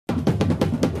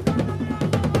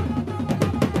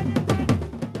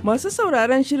Masu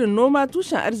sauraron shirin noma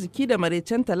tushen arziki da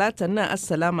maraicen talatan nan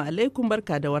assalamu alaikum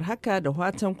barka da warhaka da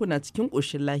watan kuna cikin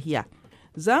ƙoshin lahiya.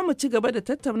 Za mu ci gaba da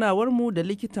tattaunawar mu da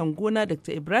likitan gona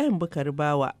Dr. Ibrahim Bukari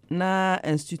Bawa na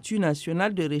Institut National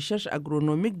de Recherche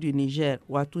Agronomique du Niger,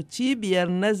 wato cibiyar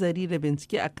nazari da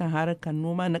bincike akan harkar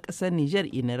noma na ƙasar Niger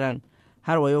Iniran.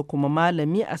 Har wa yau kuma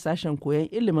malami a sashen koyon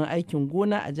ilimin aikin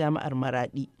gona a jami'ar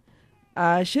Maradi.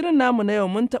 A shirin namu na yau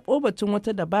mun taɓo batun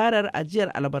wata dabarar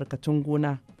ajiyar albarkatun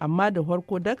gona, amma da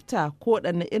farko dakta ko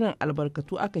waɗanne irin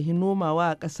albarkatu aka yi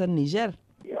nomawa a ƙasar Nijar?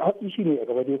 Hatsi shi ne a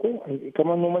gaba dai ko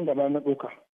kamar noman da na ɗauka.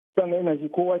 Sannan yana ji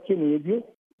kowa ke ne ya biyo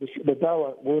da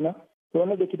dawa gona. To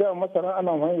wani da ki dawa masara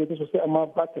ana amfani da ita sosai amma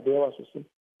ba ta da yawa sosai.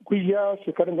 Kujiya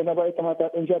shekarun da na baya ita ma ta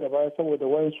ɗan ja da baya saboda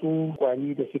wasu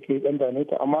kwari da suke ɗan dane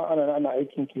ta amma ana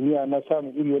aikin kimiyya na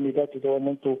samun iri wani dace da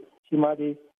wannan to shi ma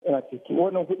dai yana ciki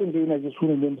wannan kuɗin da yana ji su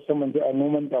ne musamman dai a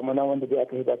noman damana wanda dai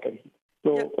aka yi da ƙarfi.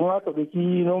 To in aka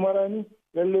ɗauki noman rani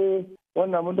lalle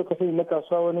wannan abin da ka sani na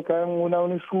kasuwa wani kayan gona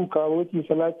wani shuka roti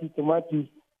salati tumati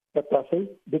tattasai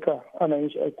duka ana yin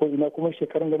shi a ko ina kuma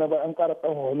shekarun da na baya an ƙara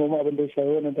ƙarfafa noma abin da ya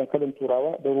shafi wannan dankalin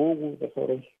turawa da rogo da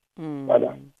sauransu.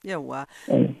 Yawwa.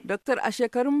 Doktor, a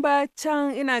shekarun baya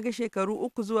can ina ga shekaru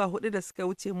 3 zuwa 4 da suka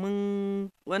wuce mun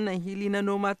wannan hili na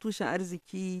noma tushen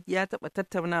arziki ya taɓa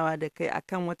tattaunawa da kai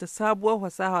akan wata sabuwar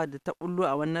fasaha da ta bullo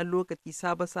a wannan lokaci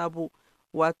sabo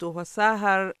wato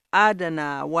fasahar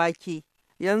adana wake.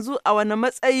 Yanzu a wani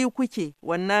matsayi kuke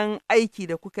wannan aiki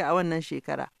da kuka a wannan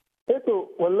shekara? Eto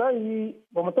wallahi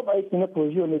ba mu taɓa aiki na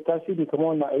projiyo ne tasiri kamar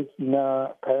wannan aiki na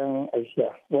kayan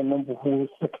aisha wannan buhu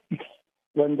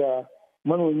wanda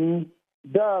manomi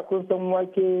da kun san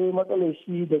wake matsalar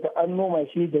shi daga an noma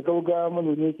shi da gauga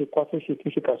manomi yake kwaso shi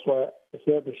kishi kasuwa da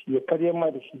sayar da shi ya karyar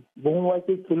ma da shi buhun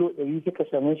wake kilo 100 suka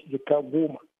same shi jika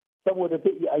 10 saboda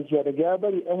zai iya ajiya daga ya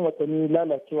bari 'yan watanni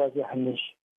lalacewa zai hannun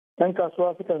shi. 'Yan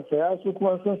kasuwa sukan saya su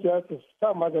kuma sun saya su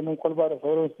sa maganin kwalba da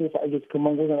sauran sai su ajiye cikin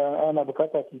magunguna ana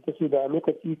bukata su ta da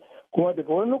lokaci kuma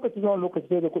daga wani lokaci zuwa lokaci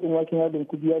sai da kuɗin waken yadin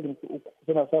kudi yadin uku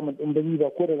suna samun ɗin ba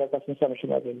ko da zaka sun sa mashi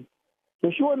magani.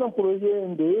 To shi wannan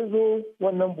proje da ya zo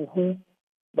wannan buhu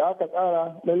da aka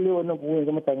tsara lalle wannan buhu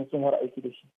yanzu mutane sun fara aiki da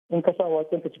shi in ka sa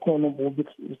waken ka cikin wannan buhu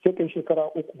sai kai shekara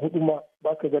 3-4 ma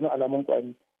ba ka ganin alamun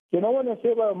kwari kenan wannan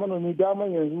sai ba manomi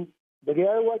daman yanzu daga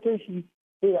yayi waken shi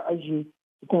sai ya ajiye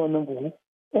cikin wannan buhu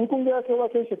in kun ga ya kai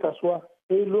waken shi kasuwa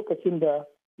sai lokacin da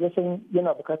ya san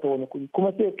yana bukatar wani kuɗi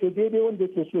kuma sai ya kai daidai wanda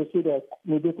yake so sai da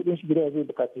mai dai kuɗin shi gida zai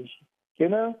bukatar shi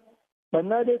kenan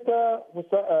banna dai ta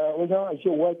wajen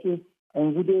ajiyar wake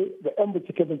yanzu dai da yan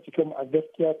bincike a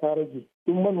gaskiya ta rage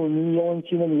duk manomi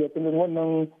yawanci na Nijar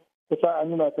wannan kusa an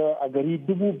nuna ta a gari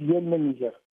 5,000 na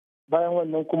Nijar bayan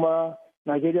wannan kuma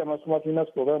Najeriya masu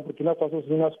nasu program Burkina Faso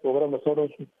su nasu program da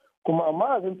sauransu kuma amma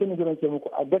a zan tuni jiran ke muku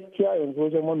a gaskiya yanzu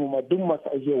wajen manoma duk masu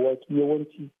ajiyar wake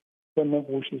yawanci wannan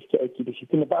bushe suke aiki da shi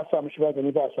tunda ba a sa mishi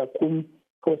magani ba a sa komi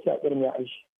kawai sai a ƙarni a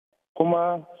aishi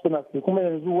kuma suna kuma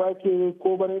yanzu wake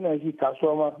ko bane na ji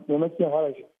kasuwa ma maimakon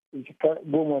fara shi jika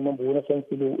 10 wannan buhu na san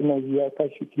kilo ina ji ya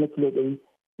tashi na kilo 100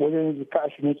 wajen jika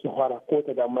 20 ke fara ko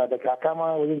ta damuna da kaka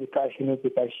ma wajen jika 20 ke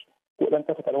tashi ko dan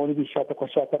kasa kadan wani bi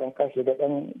 18-19 kashi da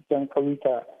dan can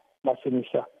kauyuka masu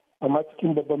nisa amma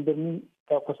cikin babban birni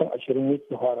ta kusan 20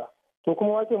 yake fara to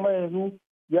kuma waken ma yanzu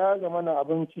ya zama na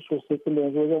abinci sosai tunda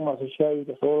yanzu wajen masu shayi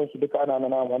da sauransu duka ana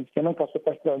nan amma kenan kasuwar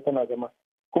tashi tana zama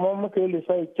kuma muka yi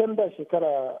lissafi can da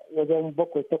shekara wajen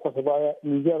 7-8 baya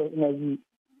Nijar ina ji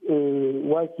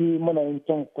wake muna yin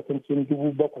can kwatancin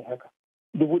 7,000 haka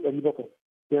 700,000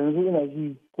 yanzu ina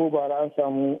ji ko bara an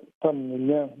samu ton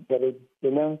miliyan da rabi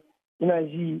kenan ina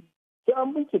ji sai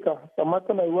an bincika amma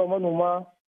tana yiwa manoma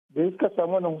da suka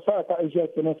samu wannan husa'a ta aisha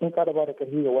kenan sun kara ba da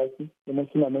karfi da wake kenan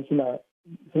suna nan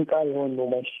sun kara yawan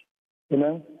noman shi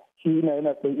kenan shi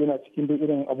yana cikin duk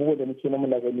irin abubuwa da muke na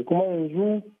muna gani kuma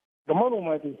yanzu ga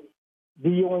manoma dai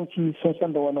duk yawanci sun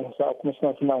san da wannan husa'a kuma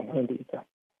suna amfani da ita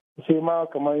sai ma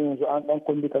kamar yanzu an dan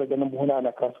kulli kar ganin buhuna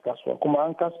ana kasuwa kuma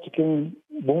an kasu cikin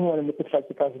buhun wani mutum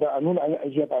sake kasu da a nuna an yi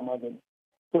ajiya ba magani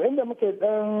to inda muke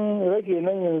dan rage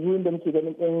nan yanzu inda muke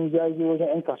ganin ɗan jaje wajen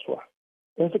yan kasuwa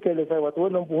in suka yi lissafi wato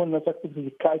wannan buhun na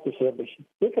sakiti ka ake sayar da shi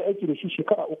sai ka aiki da shi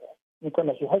shekara 3 in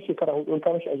kana so har shekara 4 in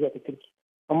ka mashi ajiya ta kirki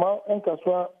amma yan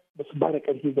kasuwa ba su ba da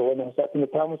ƙarfi ga wannan sa tunda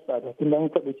ta musu tsada tunda an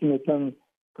kaɗa shi ne kan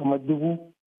kamar 1,000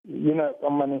 yana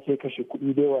tsammanin sai kashe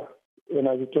kuɗi da yawa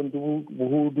yana zaton buhu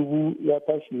 1,000 ya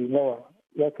tashi nawa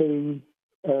ya kai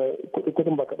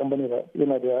kudin ba kaɗan bane ba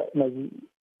yana da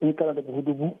in kana da buhu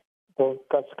 1,000 to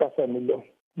ka sa miliyan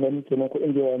na nike nan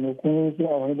kuɗin da yawa ne kun suna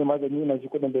amfani da magani yana ji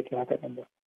kuɗin bai kai haka ɗan ba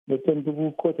da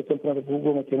 1,000 ko ta tana da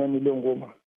buhu 10 kenan miliyan 10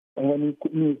 an wani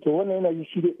kuɗi ne to wannan yana yi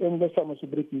shi da ɗan gasa masu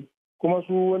birki kuma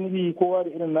su wani bi kowa da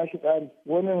irin nashi tsari,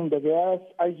 wani daga ya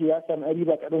aiki ya sami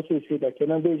riba kaɗan sai da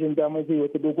kenan bai jin damar zai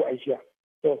wata dogo aishiya.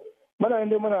 To muna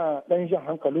dai muna ɗan jan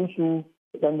hankalinsu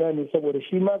dan gane, saboda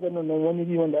shi maganin nan wani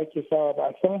bi wanda ake sawa ba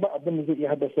a san ba abin da zai iya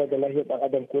haddasa ga lafiyar ɗan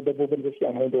adam ko dabbobin da suke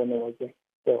amfani da wannan waken.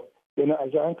 To yana a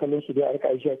jan hankalinsu dai a rika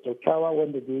aishiya kyakkyawa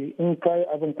wanda dai in ka yi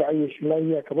abin ka ayyace shi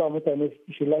lafiya ka ba mutane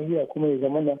su shi lafiya kuma ya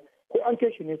zama na ko an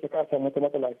kai shi ne ka samu wata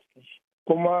matsala a cikin shi.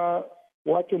 Kuma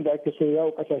waken da ake so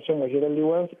yawo kasashen waje lalle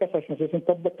wasu kasashen sai sun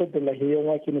tabbatar da lahiyayyen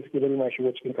wake ne suke bari ma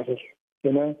shigo cikin kasar su.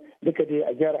 Kenan duka dai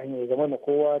a gyara hanyar zama na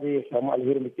kowa dai ya samu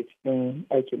alherin da ke cikin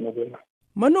aikin na gona.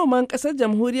 Manoman ƙasar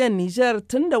jamhuriyar Nijar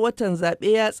tun da watan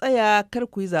zaɓe ya tsaya kar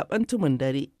ku yi zaɓen tumun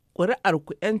dare. Ƙuri'ar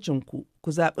ku ‘yancinku,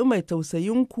 ku zaɓi mai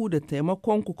tausayinku da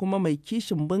taimakonku kuma mai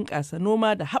kishin bunƙasa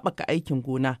noma da haɓaka aikin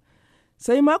gona.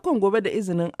 Sai makon gobe da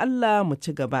izinin Allah mu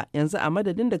ci gaba. Yanzu a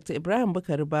madadin Dr. Ibrahim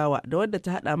Bukari Bawa da wadda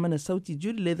ta haɗa mana sauti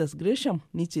Judy Leathers Gresham,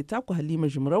 ni ce taku Halima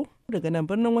Jimrau daga nan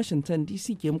birnin Washington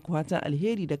DC ke muku fatan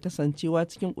alheri da kasancewa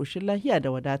cikin ƙoshin lahiya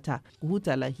da wadata. Ku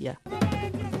huta lahiya.